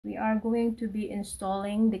we are going to be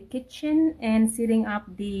installing the kitchen and setting up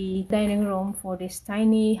the dining room for this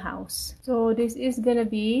tiny house. So this is gonna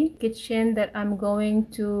be kitchen that I'm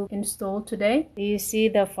going to install today. You see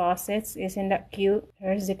the faucets, isn't that cute?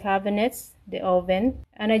 There's the cabinets, the oven,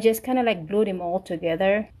 and I just kind of like glued them all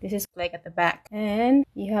together. This is like at the back, and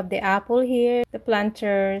you have the apple here, the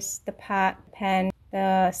planters, the pan,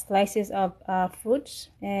 the slices of fruits,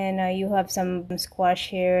 and you have some squash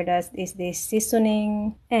here. That is the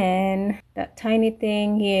seasoning, and that tiny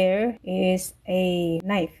thing here is a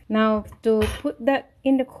knife. Now to put that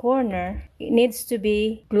in the corner, it needs to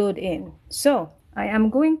be glued in. So I am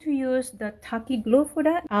going to use the tacky glue for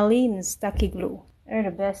that. Aleene's tacky glue. They're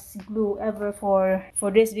the best glue ever for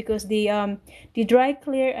this, because the dry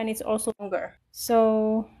clear and it's also longer.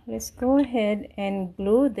 So let's go ahead and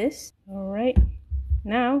glue this. All right,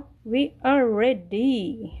 now we are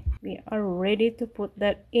ready. We are ready to put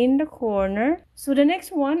that in the corner. So the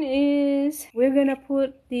next one is we're gonna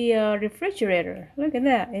put the refrigerator. Look at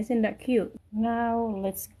that, isn't that cute? Now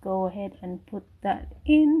let's go ahead and put that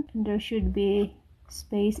in, and there should be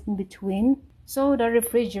space in between. So the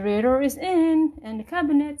refrigerator is in, and the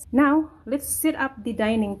cabinets. Now let's set up the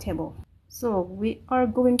dining table. So we are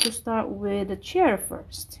going to start with the chair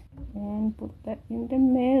first and put that in the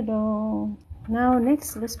middle. Now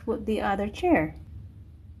next, let's put the other chair.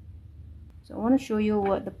 So I want to show you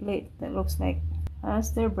what the plate that looks like.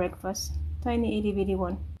 As their breakfast, tiny itty bitty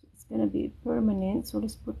one. It's gonna be permanent, so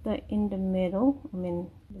let's put that in the middle.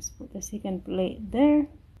 Let's put the second plate there.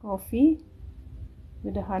 Coffee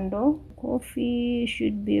with the handle. Coffee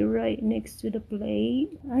should be right next to the plate.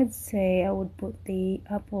 I'd say I would put the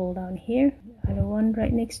apple down here, the other one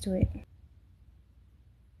right next to it.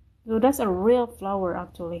 So that's a real flower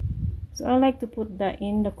actually. So I like to put that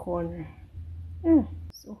in the corner.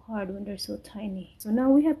 So hard when they're so tiny. So now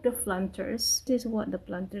we have the planters. This is what the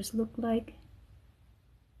planters look like.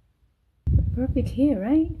 Perfect here,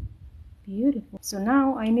 right? Beautiful. So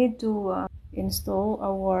now I need to install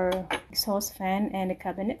our exhaust fan and the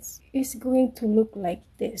cabinets. It's going to look like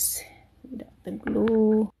this without the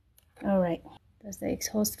glue. All right, that's the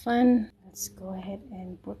exhaust fan. Let's go ahead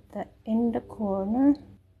and put that in the corner.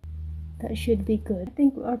 That should be good. I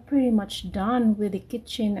think we are pretty much done with the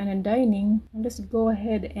kitchen and the dining. Let's go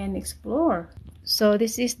ahead and explore. So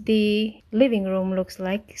this is the living room. Looks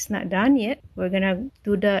like it's not done yet. We're gonna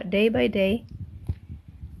do that day by day.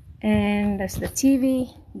 And that's the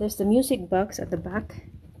TV. There's the music box at the back.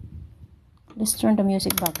 Let's turn the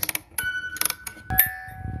music box.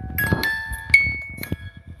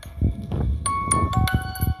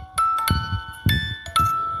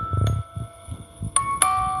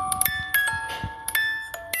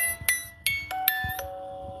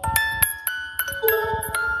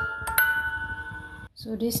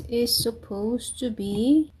 So this is supposed to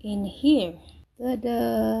be in here.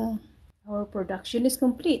 Ta-da! Our production is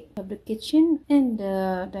complete. We have the kitchen and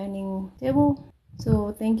the dining table.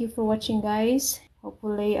 So thank you for watching, guys.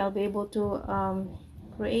 Hopefully I'll be able to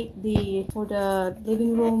create for the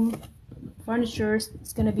living room furniture.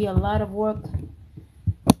 It's gonna be a lot of work.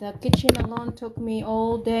 The kitchen alone took me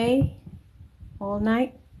all day, all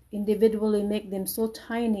night. Individually make them so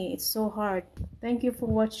tiny, it's so hard. Thank you for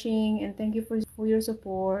watching, and thank you for your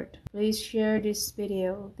support. Please share this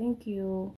video. Thank you.